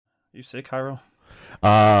You sick, Hyro?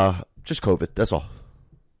 Just COVID. That's all.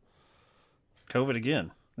 COVID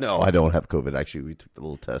again? No, I don't have COVID. Actually, we took the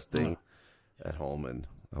little test thing at home, and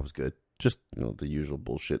I was good. Just, the usual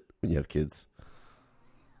bullshit when you have kids.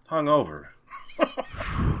 Hungover.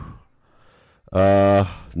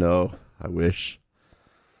 No, I wish.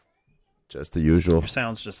 Just the usual. Your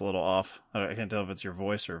sound's just a little off. I can't tell if it's your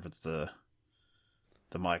voice or if it's the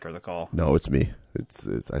mic or the call. No, it's me. It's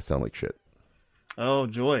I sound like shit. Oh,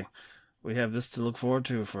 joy. We have this to look forward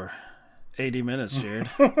to for 80 minutes, Jared.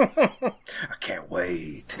 I can't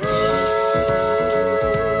wait.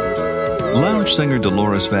 Lounge singer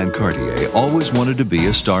Dolores Van Cartier always wanted to be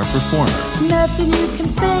a star performer. Nothing you can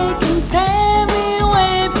say can tear me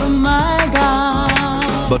away from my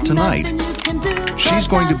God. But tonight, she's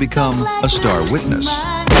going to become a star witness.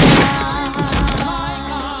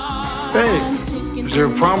 Hey, is there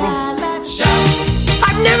a problem?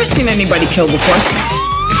 I've never seen anybody killed before.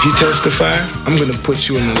 If you testify, I'm going to put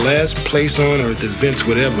you in the last place on earth that Vince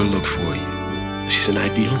would ever look for you. She's an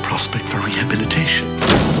ideal prospect for rehabilitation.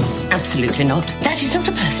 Absolutely not. That is not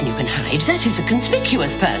a person you can hide. That is a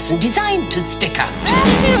conspicuous person designed to stick out.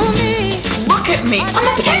 Look at me. I'm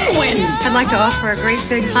a penguin. I'd like to offer a great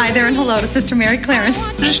big hi there and hello to Sister Mary Clarence.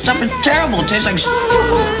 This stuff is terrible. It tastes like...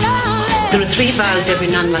 There are 3 vows every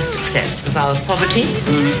nun must accept. The vow of poverty,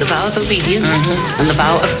 the vow of obedience, and the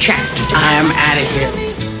vow of chastity. I am out of here.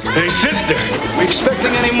 Hey, sister, we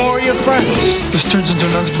expecting any more of your friends? This turns into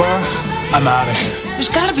a nun's bar. I'm out of here. There's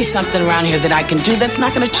got to be something around here that I can do that's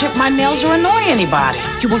not going to chip my nails or annoy anybody.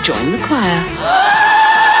 You will join the choir.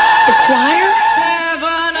 The choir?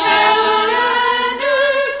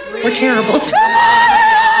 We're terrible. This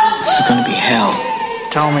is going to be hell.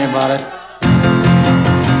 Tell me about it.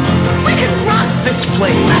 We can rock this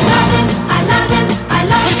place. I love him.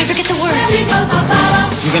 What if I forget the words?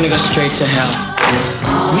 You're going to go straight to hell.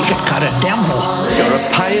 We could cut a demo. You're a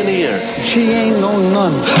pioneer. She ain't no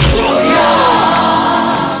nun.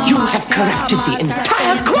 You have corrupted the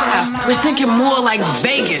entire choir. I was thinking more like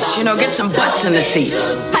Vegas, get some butts in the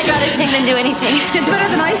seats. I'd rather sing than do anything. It's better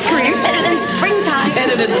than ice cream. It's better than springtime.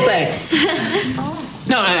 Better than sex.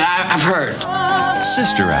 No, I've heard.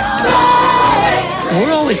 Sister Act.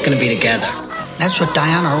 We're always going to be together. That's what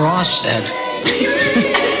Diana Ross said.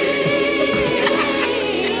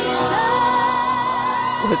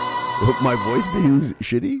 What, my voice being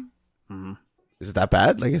shitty? Mm-hmm. Is it that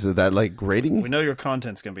bad? Is it that, grating? We know your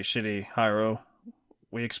content's going to be shitty, Hyro.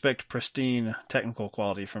 We expect pristine technical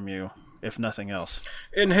quality from you, if nothing else.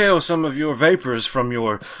 Inhale some of your vapors from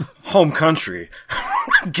your home country.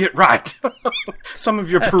 Get right. Some of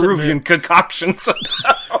your Peruvian concoctions.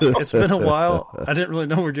 It's been a while. I didn't really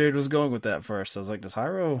know where Jared was going with that first. I was like, is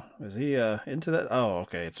he into that? Oh,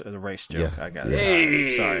 okay. It's a race joke. Yeah. I got it.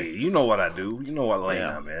 Hey, sorry. You know what I do. You know what lane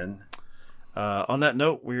I'm in. On that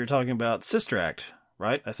note, we were talking about Sister Act,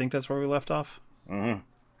 right? I think that's where we left off. Mm-hmm.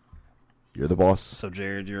 You're the boss. So,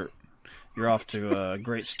 Jared, you're off to a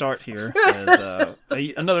great start here. As,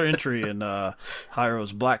 another entry in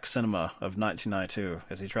Hyro's Black Cinema of 1992,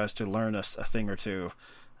 as he tries to learn us a thing or two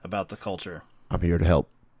about the culture. I'm here to help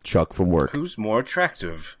Chuck from work. Who's more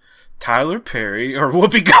attractive, Tyler Perry or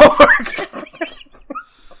Whoopi Goldberg?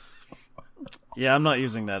 Yeah, I'm not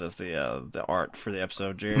using that as the art for the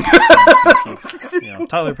episode, Jared.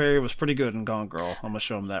 Tyler Perry was pretty good in Gone Girl. I'm going to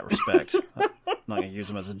show him that respect. I'm not going to use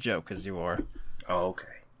him as a joke, as you are. Oh, okay.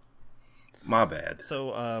 My bad.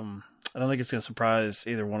 So, I don't think it's going to surprise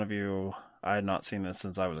either one of you. I had not seen this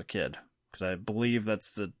since I was a kid, because I believe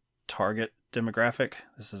that's the target demographic.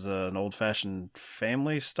 This is an old-fashioned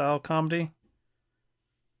family-style comedy.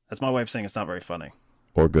 That's my way of saying it's not very funny.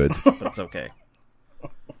 Or good. But it's okay.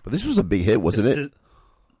 But this was a big hit, wasn't it?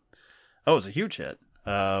 Oh, it was a huge hit.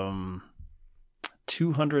 $230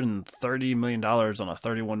 million on a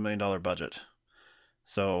 $31 million budget.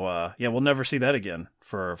 So, we'll never see that again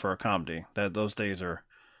for a comedy. Those days are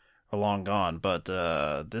long gone. But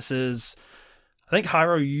this is... I think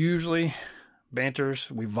Hyro usually banters,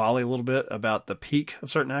 we volley a little bit about the peak of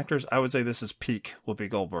certain actors. I would say this is peak Whoopi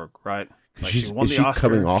Goldberg, right? She won the Oscar.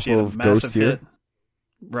 Coming off of Ghost here?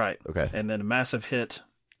 Right. Okay. And then a massive hit,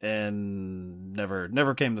 and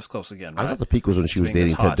never came this close again. Right? I thought the peak was when she was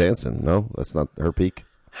dating Ted Danson. No, that's not her peak.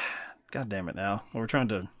 God damn it! Now we're trying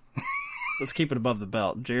to let's keep it above the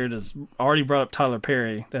belt. Jared has already brought up Tyler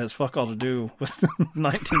Perry. That has fuck all to do with the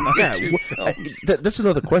 1992 films. That's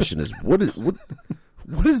another question: is what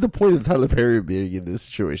is the point of Tyler Perry being in this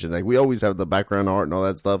situation? We always have the background art and all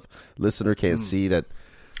that stuff. Listener can't see that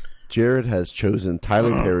Jared has chosen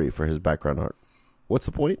Tyler Perry for his background art. What's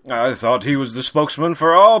the point? I thought he was the spokesman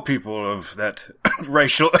for all people of that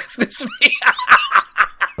racial ethnicity.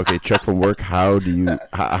 Okay, Chuck from work. How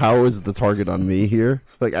is the target on me here?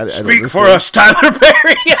 Like, I speak for us, Tyler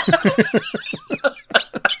Perry.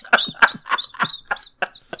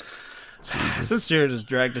 Since Jared has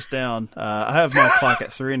dragged us down, I have my clock at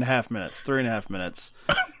 3.5 minutes. 3.5 minutes.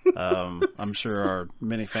 I'm sure our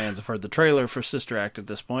many fans have heard the trailer for Sister Act at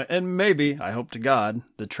this point, and maybe, I hope to God,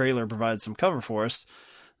 the trailer provides some cover for us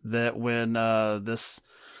that when this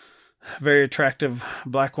very attractive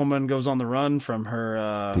black woman goes on the run from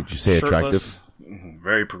her Did you say shirtless, attractive?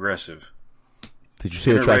 Very progressive. Did you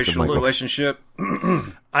say attractive, Interracial Michael? relationship.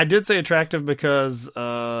 I did say attractive because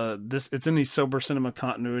it's in the sober cinema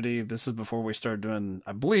continuity. This is before we started doing,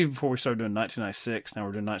 I believe, before we started doing 1996. Now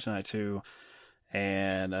we're doing 1992,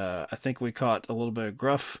 and I think we caught a little bit of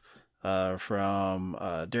gruff from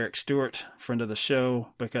Derek Stewart, friend of the show,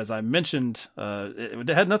 because I mentioned it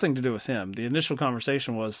had nothing to do with him. The initial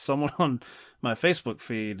conversation was someone on my Facebook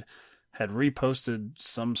feed had reposted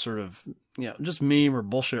some sort of just meme or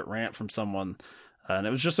bullshit rant from someone. And it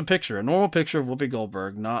was just a normal picture of Whoopi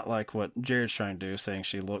Goldberg, not like what Jared's trying to do, saying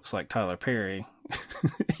she looks like Tyler Perry.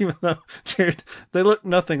 Even though, Jared, they look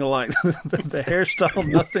nothing alike. the hairstyle,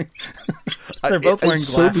 nothing. They're both wearing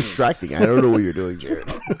it's glasses. so distracting. I don't know what you're doing, Jared.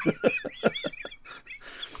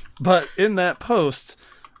 But in that post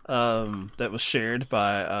that was shared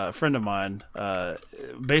by a friend of mine,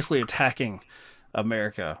 basically attacking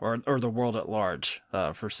America or the world at large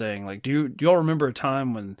for saying, like, do y'all remember a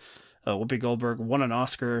time when Whoopi Goldberg won an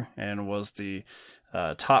Oscar and was the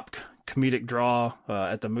top comedic draw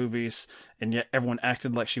at the movies, and yet everyone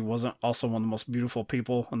acted like she wasn't also one of the most beautiful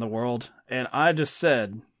people in the world? And I just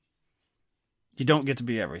said, you don't get to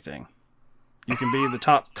be everything. You can be the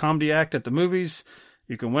top comedy act at the movies.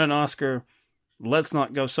 You can win an Oscar. Let's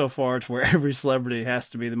not go so far to where every celebrity has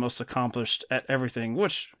to be the most accomplished at everything,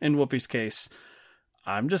 which in Whoopi's case,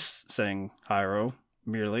 I'm just saying, Hyro,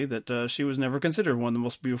 merely that she was never considered one of the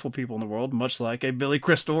most beautiful people in the world, much like a Billy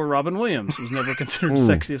Crystal or Robin Williams was never considered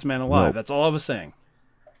sexiest man alive. Nope. That's all I was saying.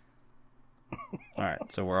 All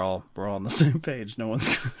right, so we're all on the same page. No one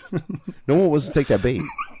wants to take that bait.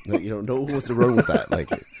 No one wants to run with that. Like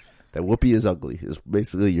that Whoopi is ugly is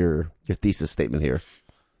basically your thesis statement here.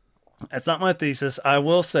 That's not my thesis. I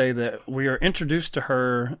will say that we are introduced to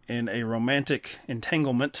her in a romantic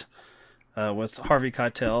entanglement with Harvey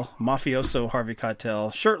Keitel, mafioso Harvey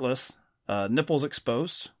Keitel, shirtless, nipples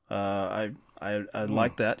exposed. I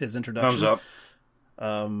like that, his introduction. Thumbs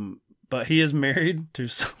up. But he is married to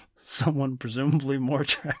someone presumably more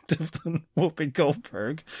attractive than Whoopi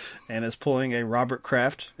Goldberg, and is pulling a Robert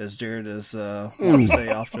Kraft, as Jared is wont to say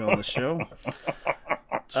often on the show.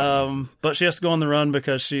 But she has to go on the run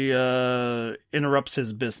because she interrupts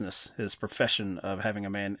his business, his profession of having a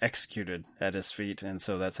man executed at his feet, and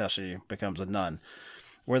so that's how she becomes a nun.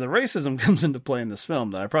 Where the racism comes into play in this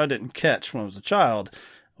film that I probably didn't catch when I was a child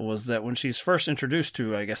was that when she's first introduced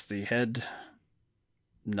to, I guess, the head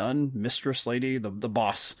nun, mistress lady, the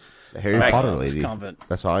boss. The Harry Potter lady. Convent.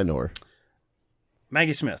 That's how I know her.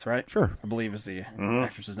 Maggie Smith, right? Sure. I believe is the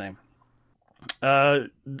actress's name. I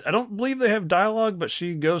don't believe they have dialogue, but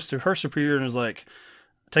she goes to her superior and is like,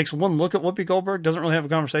 takes one look at Whoopi Goldberg, doesn't really have a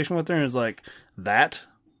conversation with her, and is like,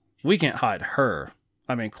 we can't hide her.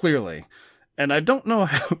 I mean, clearly. And I don't know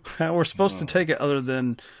how we're supposed to take it other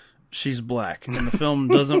than she's black. And the film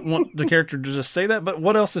doesn't want the character to just say that, but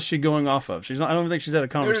what else is she going off of? I don't think she's had a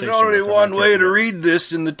conversation. There's only one way to read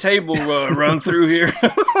this in the table run through here.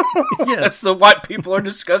 Yes. That's the white people are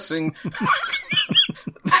discussing.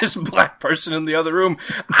 This black person in the other room.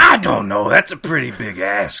 I don't know. That's a pretty big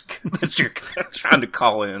ask that you're trying to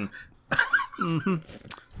call in. Mm-hmm.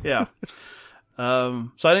 Yeah.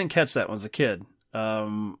 So I didn't catch that when I was a kid.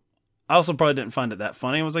 I also probably didn't find it that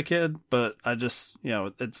funny when I was a kid, but I just,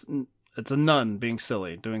 it's a nun being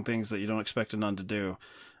silly, doing things that you don't expect a nun to do.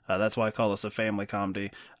 That's why I call this a family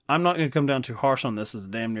comedy. I'm not going to come down too harsh on this as a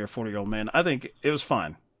damn near 40-year-old man. I think it was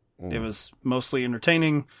fine. It was mostly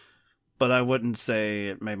entertaining, but I wouldn't say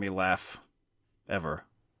it made me laugh ever.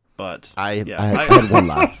 But I had one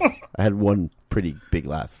laugh. I had one pretty big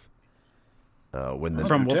laugh. From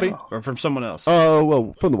Whoopi or from someone else? Oh,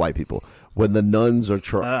 well, from the white people. When the nuns are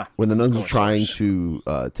trying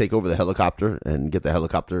to take over the helicopter and get the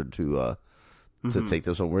helicopter to take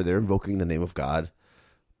them somewhere, they're invoking the name of God.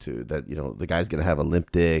 The guy's gonna have a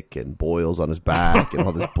limp dick and boils on his back and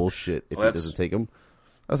all this bullshit if he doesn't take him.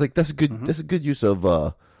 I was like, that's a good that's a good use of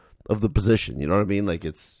the position. You know what I mean? Like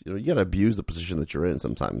it's you gotta abuse the position that you're in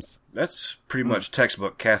sometimes. That's pretty much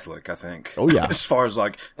textbook Catholic, I think. Oh yeah, as far as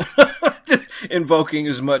like invoking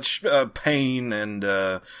as much pain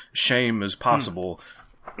and shame as possible.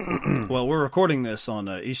 Well, we're recording this on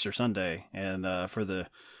Easter Sunday, and for the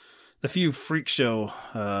the few freak show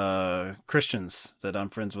Christians that I'm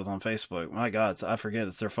friends with on Facebook, my God, I forget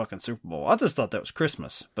it's their fucking Super Bowl. I just thought that was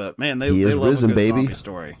Christmas, but man, they love risen, a good baby. zombie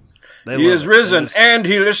story. He is risen, and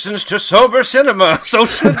he listens to sober cinema. So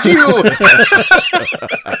should you.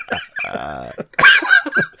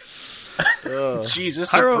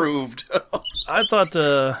 Jesus approved. I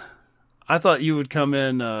thought you would come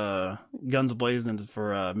in guns blazing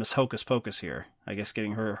for Miss Hocus Pocus here. I guess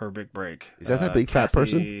getting her big break. Is that big fat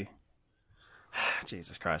person?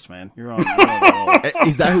 Jesus Christ, man! You're on the roll.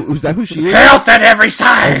 Is that who she is? Health at every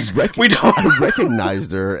size. I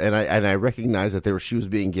recognized her, and I recognized that she was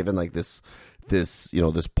being given like this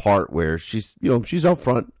part where she's out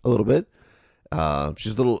front a little bit.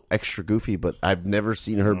 She's a little extra goofy, but I've never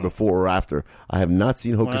seen her before or after. I have not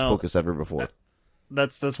seen Hocus Pocus ever before.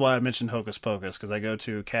 That's why I mentioned Hocus Pocus, because I go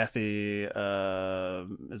to Kathy. Is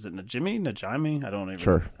it Najimy?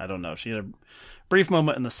 I don't know. She had a brief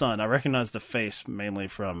moment in the sun. I recognize the face mainly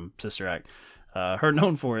from Sister Act. Her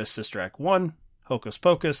known for is Sister Act 1, Hocus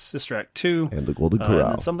Pocus, Sister Act 2, and The Golden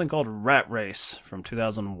Corral, and something called Rat Race from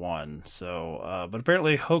 2001. So, but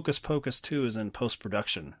apparently Hocus Pocus 2 is in post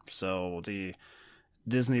production. So the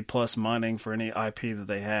Disney Plus mining for any IP that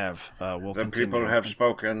they have will continue. The people have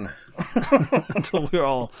spoken until we're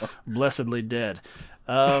all blessedly dead.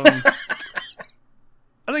 I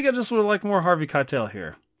think I just would like more Harvey Keitel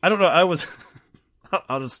here. I don't know.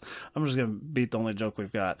 I'm just gonna beat the only joke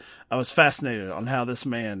we've got. I was fascinated on how this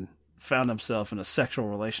man found himself in a sexual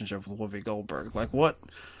relationship with Whoopi Goldberg. Like what?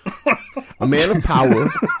 A man of power,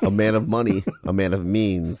 a man of money, a man of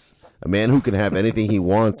means, a man who can have anything he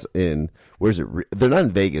wants in. Where's it? They're not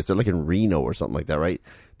in Vegas. They're like in Reno or something like that, right?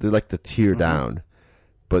 They're like the tier down.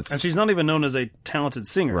 And she's not even known as a talented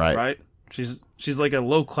singer, right? She's like a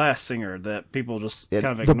low class singer that people just kind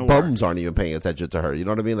of ignore. The bums aren't even paying attention to her. You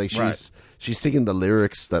know what I mean? Like she's singing the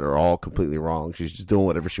lyrics that are all completely wrong. She's just doing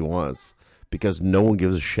whatever she wants because no one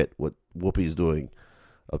gives a shit what Whoopi's doing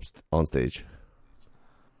up on stage.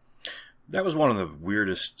 That was one of the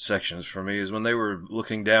weirdest sections for me, is when they were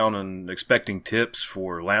looking down and expecting tips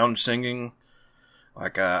for lounge singing.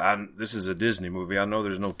 Like, this is a Disney movie. I know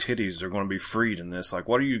there's no titties. They're going to be freed in this. Like,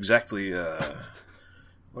 what are you exactly, what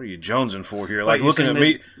are you jonesing for here? Like, looking at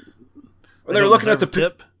me. They were looking at the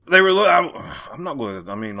tip. They were. I'm not going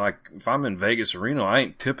to. I mean, like, if I'm in Vegas or Reno, I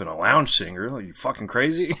ain't tipping a lounge singer. Are you fucking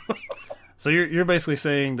crazy? So you're basically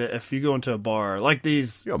saying that if you go into a bar like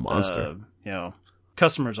these, you're a monster.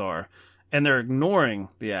 Customers are, and they're ignoring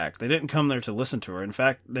the act. They didn't come there to listen to her. In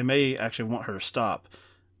fact, they may actually want her to stop.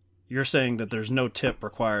 You're saying that there's no tip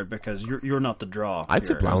required because you're not the draw. I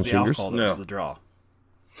tip lounge singers. No, the draw.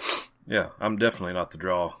 Yeah, I'm definitely not the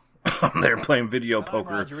draw. I'm there playing video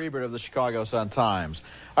poker. I'm Roger Ebert of the Chicago Sun-Times.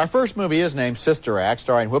 Our first movie is named Sister Act,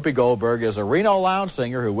 starring Whoopi Goldberg as a Reno lounge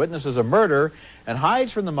singer who witnesses a murder and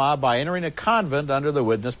hides from the mob by entering a convent under the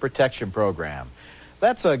Witness Protection Program.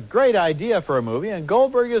 That's a great idea for a movie, and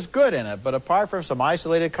Goldberg is good in it, but apart from some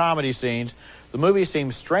isolated comedy scenes, the movie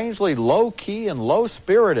seems strangely low-key and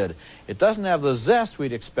low-spirited. It doesn't have the zest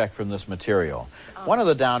we'd expect from this material. One of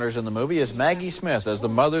the downers in the movie is Maggie Smith as the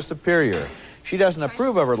Mother Superior. She doesn't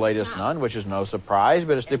approve of her latest nun, which is no surprise,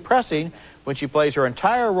 but it's depressing when she plays her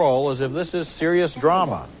entire role as if this is serious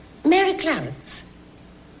drama. Mary Clarence,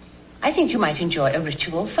 I think you might enjoy a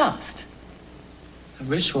ritual fast. A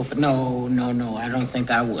ritual? No, I don't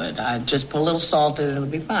think I would. I'd just put a little salt in it and it'll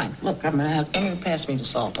be fine. Look, I'm going to pass me the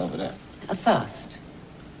salt over there. A fast.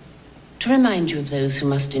 To remind you of those who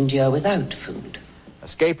must endure without food.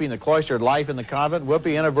 Escaping the cloistered life in the convent,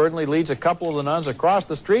 Whoopi inadvertently leads a couple of the nuns across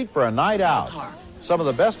the street for a night out. Some of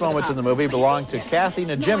the best moments in the movie belong to Kathy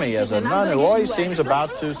Najimy as a nun who always seems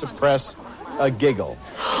about to suppress a giggle.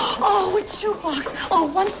 Oh, a jukebox. Oh,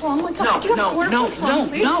 one song. Do you have one song,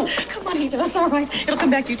 please? No. Come on, he does. All right. It'll come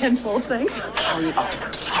back to you tenfold, thanks. Hurry up.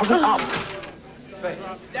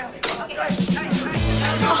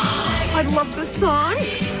 Oh, I love this song.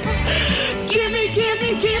 Gimme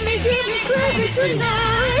credit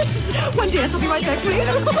tonight. One dance. I'll be right back, please.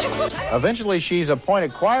 Eventually, she's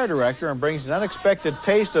appointed choir director and brings an unexpected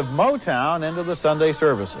taste of Motown into the Sunday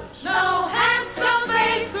services. No handsome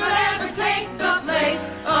face could ever take the place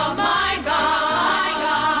of my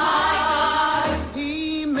God.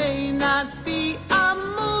 He may not be a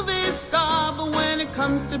movie star, but when it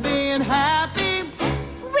comes to being happy,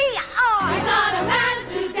 we are. He's not a man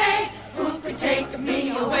today who could take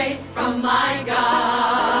me away from my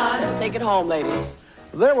God. Let's take it home, ladies.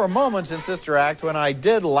 There were moments in Sister Act when I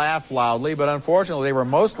did laugh loudly, but unfortunately they were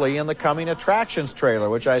mostly in the coming attractions trailer,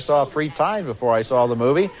 which I saw 3 times before I saw the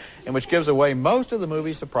movie, and which gives away most of the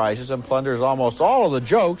movie's surprises and plunders almost all of the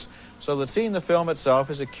jokes, so that seeing the film itself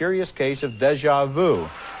is a curious case of deja vu.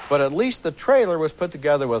 But at least the trailer was put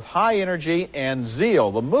together with high energy and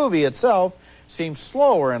zeal. The movie itself seems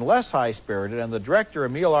slower and less high-spirited, and the director,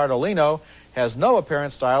 Emile Ardolino, has no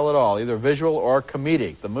apparent style at all, either visual or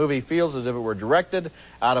comedic. The movie feels as if it were directed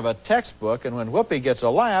out of a textbook, and when Whoopi gets a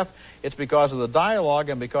laugh, it's because of the dialogue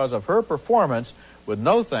and because of her performance, with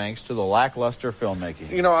no thanks to the lackluster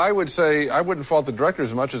filmmaking. You know, I would say I wouldn't fault the director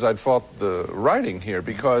as much as I'd fault the writing here,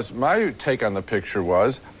 because my take on the picture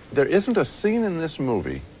was there isn't a scene in this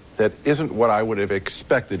movie that isn't what I would have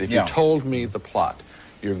expected if you told me the plot.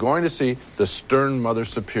 You're going to see the stern Mother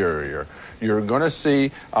Superior. You're going to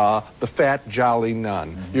see the fat, jolly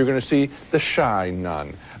nun. You're going to see the shy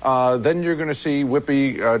nun. Then you're going to see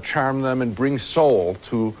Whoopi charm them and bring soul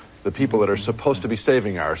to the people that are supposed to be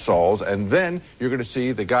saving our souls. And then you're going to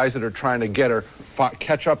see the guys that are trying to get her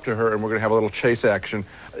catch up to her, and we're going to have a little chase action.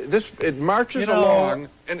 It marches along.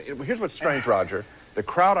 And here's what's strange, Roger. The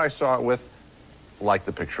crowd I saw it with liked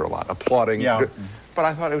the picture a lot, applauding. Yeah. But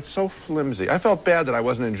I thought it was so flimsy. I felt bad that I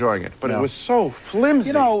wasn't enjoying it, but it was so flimsy.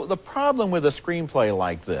 You know, the problem with a screenplay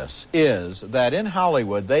like this is that in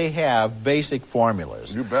Hollywood, they have basic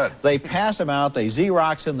formulas. You bet. They pass them out, they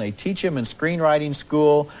Xerox them, they teach them in screenwriting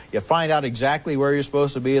school. You find out exactly where you're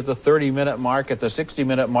supposed to be at the 30-minute mark, at the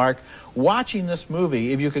 60-minute mark. Watching this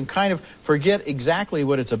movie, if you can kind of forget exactly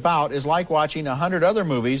what it's about, is like watching 100 other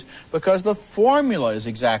movies because the formula is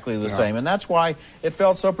exactly the same, and that's why it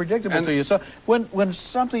felt so predictable to you. So when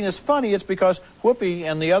something is funny, it's because Whoopi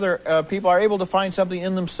and the other people are able to find something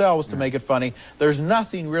in themselves to make it funny. There's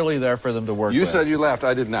nothing really there for them to work with. You said you laughed.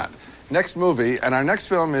 I did not. Next movie, and our next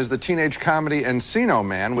film is the teenage comedy Encino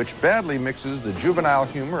Man, which badly mixes the juvenile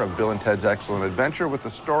humor of Bill and Ted's Excellent Adventure with the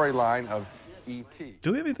storyline of E.T.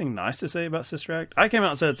 Do we have anything nice to say about Sister Act? I came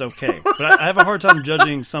out and said it's okay, but I have a hard time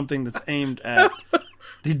judging something that's aimed at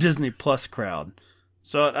the Disney Plus crowd.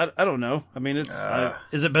 So I don't know. I mean, it's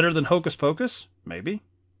is it better than Hocus Pocus? Maybe.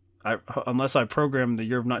 Unless I program the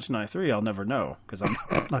year of 1993, I'll never know because I'm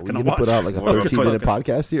not going to watch. Put out like a 13-minute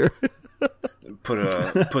podcast here. Put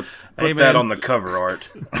that on the cover art.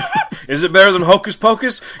 Is it better than Hocus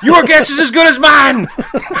Pocus? Your guess is as good as mine.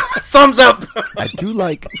 Thumbs up. I do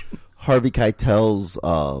like Harvey Keitel's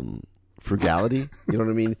frugality. You know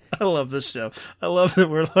what I mean? I love this show. I love that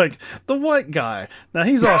we're like the white guy. Now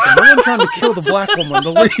he's awesome. No one trying to kill the black woman,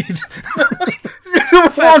 the lead.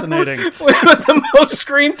 Fascinating. With the most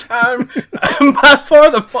screen time, by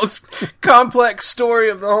far the most complex story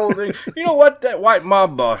of the whole thing. You know what? That white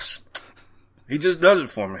mob boss, he just does it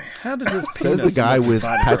for me. How did his says the guy with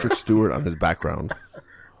Patrick Stewart on his background?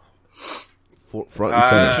 Front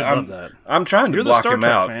and center. I'm trying to block him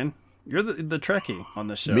out. Fan. You're the Trekkie on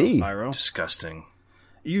this show, Me? Pyro. Disgusting.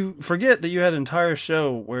 You forget that you had an entire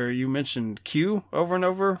show where you mentioned Q over and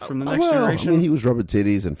over from the Next Generation. I mean, he was rubbing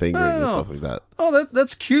titties and fingering and stuff like that. Oh,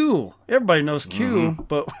 that's Q. Everybody knows Q,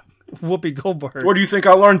 but Whoopi Goldberg. Where do you think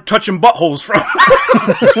I learned touching buttholes from?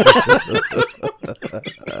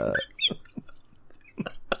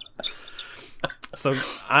 So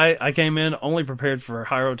I came in only prepared for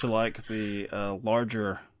Hiro to like the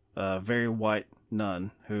larger, very white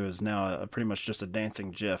nun, who is now pretty much just a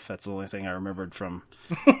dancing GIF. That's the only thing I remembered from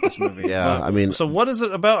this movie. Yeah, I mean... So what is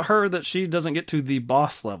it about her that she doesn't get to the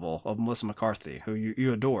boss level of Melissa McCarthy, who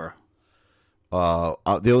you adore? The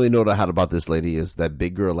only note I had about this lady is that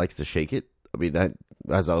big girl likes to shake it. I mean,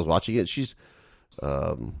 as I was watching it, she's...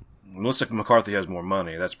 Melissa McCarthy has more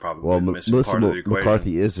money. That's probably the missing part of the equation.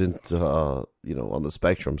 McCarthy isn't, on the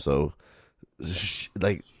spectrum, so...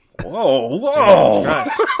 Whoa!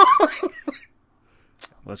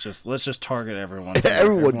 Let's just target everyone.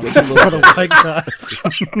 Everyone gets a little white guy.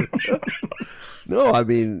 No, I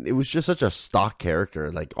mean, it was just such a stock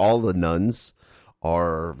character. Like, all the nuns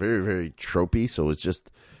are very, very tropey, so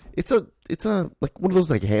it's a like one of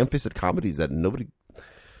those like ham-fisted comedies that nobody...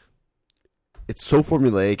 It's so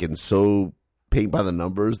formulaic and so paint by the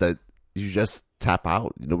numbers that you just tap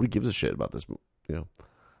out. Nobody gives a shit about this movie,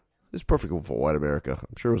 It's perfect for white America.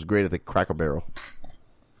 I'm sure it was great at the Cracker Barrel.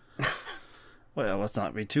 Well, let's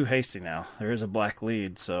not be too hasty now. There is a black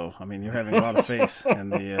lead, so, I mean, you're having a lot of faith in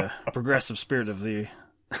the progressive spirit of the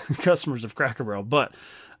customers of Cracker Barrel. But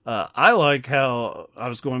I like how I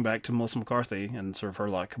was going back to Melissa McCarthy and sort of her,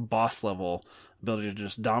 like, boss-level ability to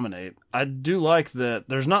just dominate. I do like that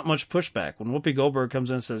there's not much pushback. When Whoopi Goldberg comes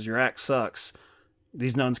in and says, your act sucks,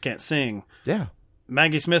 these nuns can't sing. Yeah.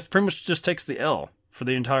 Maggie Smith pretty much just takes the L. for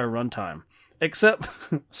the entire runtime. Except,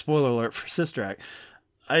 spoiler alert for Sister Act,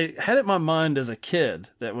 I had it in my mind as a kid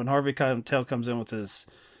that when Harvey Keitel comes in with his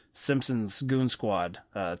Simpsons goon squad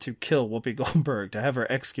to kill Whoopi Goldberg, to have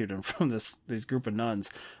her executed from these group of nuns,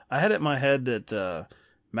 I had it in my head that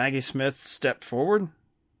Maggie Smith stepped forward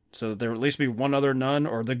so that there would at least be one other nun,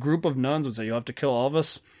 or the group of nuns would say, "You'll have to kill all of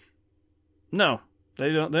us." No,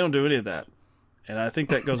 they don't do any of that. And I think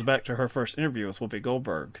that goes back to her first interview with Whoopi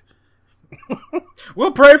Goldberg.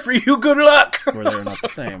 We'll pray for you. Good luck. Where they're not the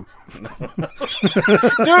same.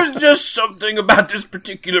 There's just something about this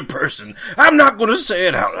particular person. I'm not going to say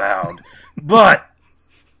it out loud, but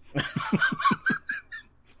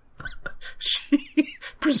she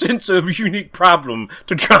presents a unique problem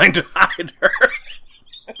to trying to hide her.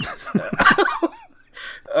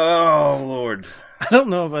 Oh, Lord. I don't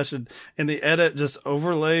know if I should, in the edit, just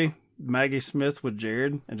overlay Maggie Smith with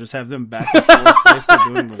Jared and just have them back and forth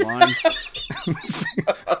basically doing the lines.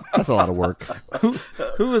 That's a lot of work.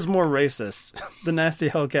 Who is more racist? The Nasty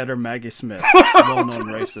Hellcat or Maggie Smith? Well-known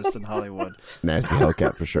racist in Hollywood. Nasty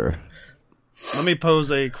Hellcat for sure. Let me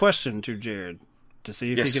pose a question to Jared to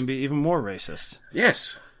see if Yes. he can be even more racist.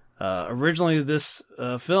 Yes. Originally, this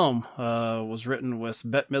film was written with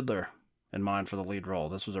Bette Midler in mind for the lead role.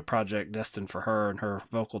 This was a project destined for her and her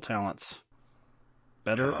vocal talents.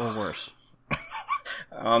 Better or worse?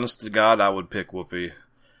 Honest to God, I would pick Whoopi.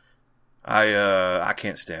 I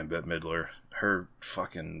can't stand Bette Midler. Her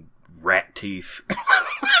fucking rat teeth.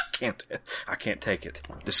 I can't take it.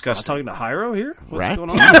 Disgusting. I'm talking to Hyro here? What's Rat going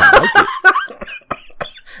teeth? on?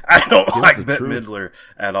 I don't Give like the Bette truth. Midler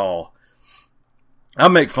at all. I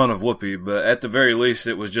make fun of Whoopi, but at the very least,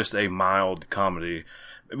 it was just a mild comedy.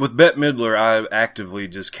 With Bette Midler, I actively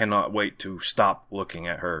just cannot wait to stop looking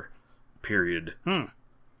at her. Period.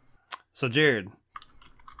 So, Jared,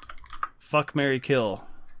 fuck, marry, kill.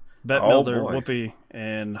 Bette Oh, Midler, boy. Whoopi,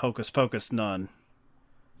 and Hocus Pocus nun.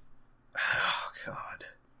 Oh, God.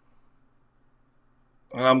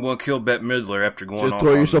 I'm going to kill Bette Midler after going Just off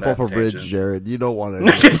throw on yourself that off a bridge, tangent. Jared. You don't want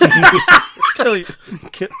to. Kill you.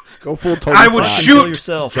 Go full Tony I would Scott. Kill shoot.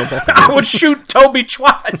 yourself. Jump off the I bridge. would shoot Toby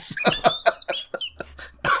twice.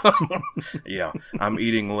 Yeah, I'm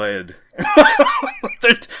eating lead.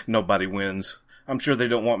 Nobody wins. I'm sure they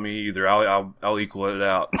don't want me either. I'll equal it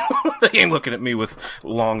out. They ain't looking at me with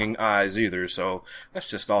longing eyes either. So let's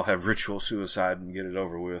just all have ritual suicide and get it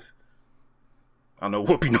over with. I know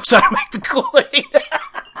Whoopi knows how to make the Kool-Aid.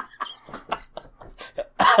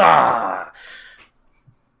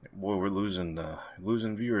 Boy, we're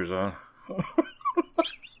losing viewers, huh?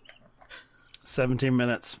 17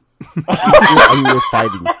 minutes. We're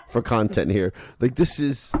fighting for content here. Like, this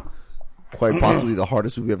is quite possibly the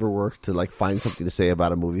hardest we've ever worked to like find something to say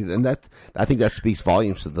about a movie, and that I think that speaks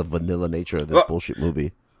volumes to the vanilla nature of this bullshit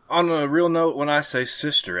movie. On a real note, when I say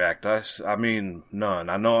Sister Act, I mean none.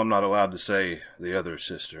 I know I'm not allowed to say the other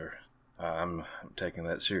sister. I'm taking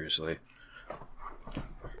that seriously.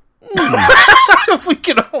 If we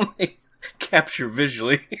could only capture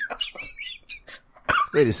visually.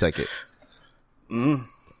 Wait a second.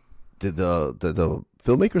 Did the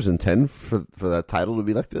filmmakers intend for that title to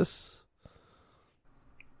be like this?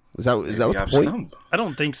 Is that what the point? I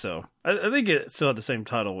don't think so. I think it still had the same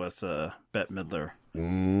title with Bette Midler.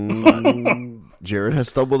 Jared has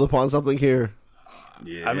stumbled upon something here.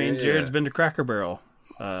 Yeah. I mean, Jared's been to Cracker Barrel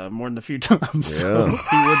more than a few times, so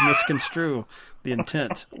he would misconstrue the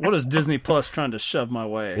intent. What is Disney Plus trying to shove my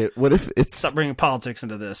way? What if it's Stop bringing politics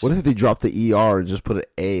into this. What if they drop the ER and just put an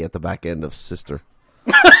A at the back end of sister?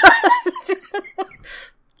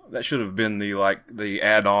 That should have been the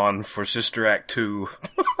add-on for Sister Act 2.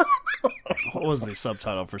 What was the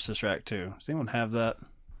subtitle for Sister Act 2? Does anyone have that?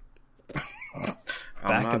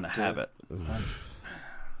 Back in the Habit.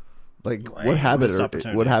 Like, what habit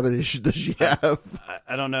does she have?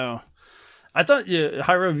 I don't know. I thought,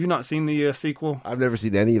 Hyro, have you not seen the sequel? I've never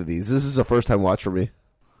seen any of these. This is a first-time watch for me.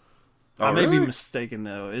 Oh, I may be really? mistaken,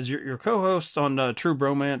 though. Is your co-host on True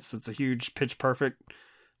Bromance that's a huge Pitch Perfect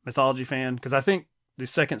mythology fan? Because I think the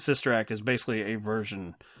second Sister Act is basically a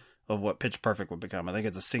version of what Pitch Perfect would become. I think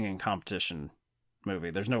it's a singing competition movie.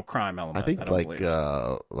 There's no crime element. I think like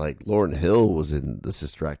Lauryn Hill was in the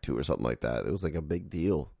Sister Act 2 or something like that. It was like a big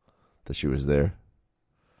deal that she was there.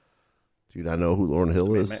 Do you not know who Lauryn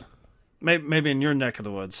Hill is? Maybe in your neck of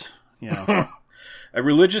the woods. You know. A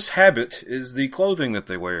religious habit is the clothing that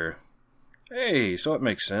they wear. Hey, so it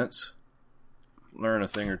makes sense. Learn a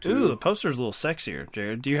thing or two. Ooh, the poster's a little sexier,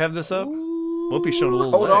 Jared. Do you have this up? Whoopi showing a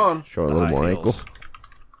little Hold leg. on. Showing a little more ankle.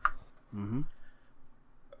 Mm-hmm.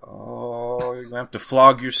 Oh, you're going to have to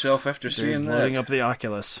flog yourself after Jared's seeing that. loading up the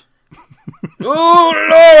Oculus.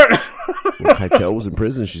 Oh, Lord! When Keitel was in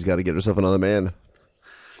prison, she's got to get herself another man.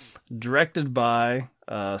 Directed by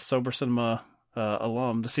Sober Cinema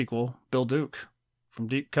alum, the sequel, Bill Duke, from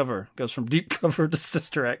Deep Cover. Goes from Deep Cover to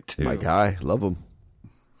Sister Act 2. My guy, love him.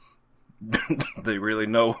 They really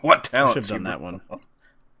know what talent. Should have done that one.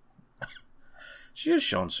 She has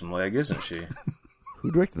shown some leg, isn't she?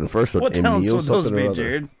 Who directed the first one? What talents Emil would those something or be, other?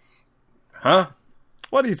 Jared? Huh?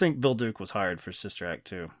 Why do you think Bill Duke was hired for Sister Act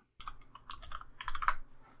 2?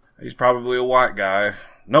 He's probably a white guy.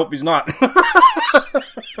 Nope, he's not.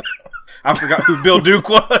 I forgot who Bill Duke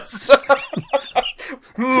was.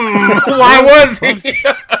 Why was he?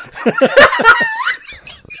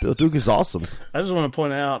 Bill Duke is awesome. I just want to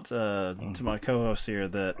point out to my co-host here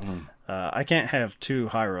that I can't have two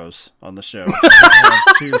Hyros on the show. I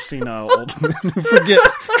have two senile old men who forget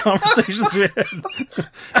conversations we had.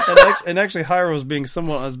 And actually, Hyro's being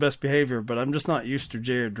somewhat on his best behavior, but I'm just not used to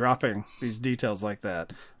Jared dropping these details like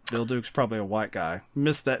that. Bill Duke's probably a white guy.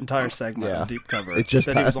 Missed that entire segment of Deep Cover. It just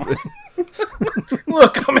that he was on.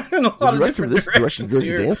 Look, I'm in a lot of different directed directions Dirty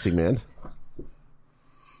here. Dancing, man.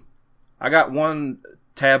 I got one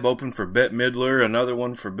tab open for Bette Midler, another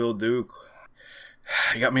one for Bill Duke.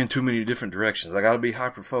 You got me in too many different directions. I got to be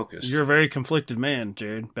hyper-focused. You're a very conflicted man,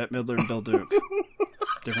 Jared. Bette Midler and Bill Duke.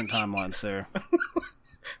 Different timelines there.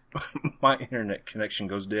 My internet connection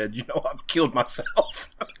goes dead. You know, I've killed myself.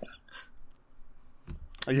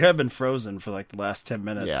 You have been frozen for like the last 10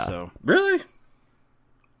 minutes. Yeah. So Really?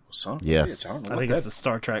 Son of a Yes. bitch, I don't know I what think that- it's the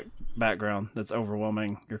Star Trek background that's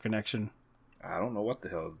overwhelming your connection. I don't know what the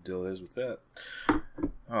hell the deal is with that.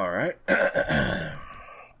 All right. Well,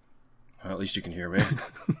 at least you can hear me.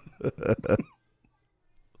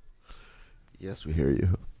 Yes, we hear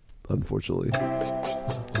you. Unfortunately.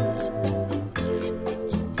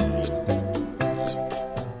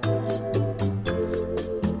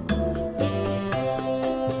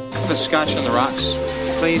 The scotch on the rocks,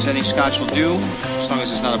 please. Any scotch will do, as long as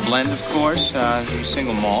it's not a blend, of course.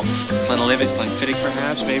 Single malt. Glenlivet, Glenfiddich,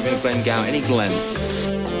 perhaps, maybe a Glengow, any Glen.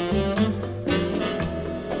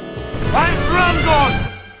 Right, drums on!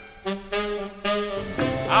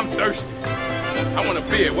 I'm thirsty. I want a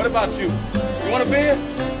beer. What about you? You want a beer?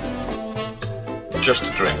 Just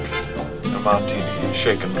a drink. A martini,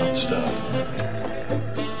 shaken, not stirred.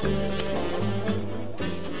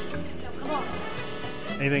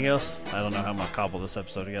 Anything else? I don't know how I'm going to cobble this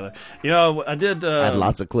episode together. You know, I did... I had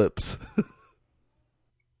lots of clips.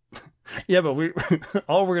 Yeah, but we're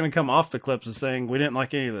going to come off the clips is saying we didn't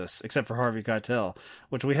like any of this, except for Harvey Keitel,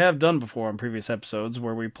 which we have done before on previous episodes,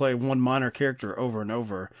 where we play one minor character over and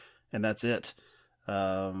over, and that's it.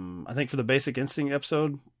 I think for the Basic Instinct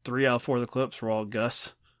episode, 3 out of 4 of the clips were all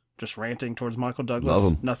Gus, just ranting towards Michael Douglas.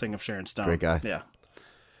 Love him. Nothing of Sharon Stone. Great guy. Yeah.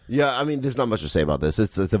 Yeah, I mean, there's not much to say about this.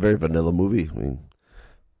 It's a very vanilla movie. I mean,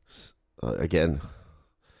 again,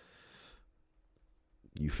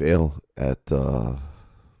 you fail at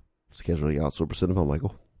scheduling out Super Cinema,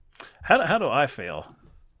 Michael. How do I fail?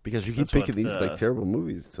 Because you keep picking these like terrible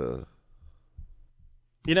movies to...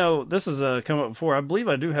 You know, this has come up before. I believe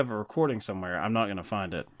I do have a recording somewhere. I'm not going to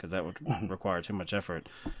find it because that would require too much effort.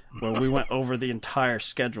 Where we went over the entire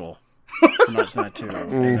schedule for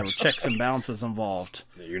 1992, and there were checks and balances involved.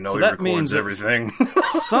 You know, so he that records means everything.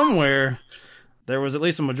 Somewhere there was at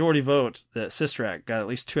least a majority vote that Sister Act got at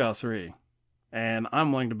least 2 out of 3. And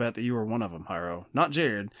I'm willing to bet that you were one of them, Hyro. Not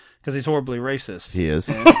Jared, because he's horribly racist. He is.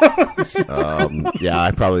 Yeah,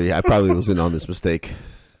 I probably was in on this mistake.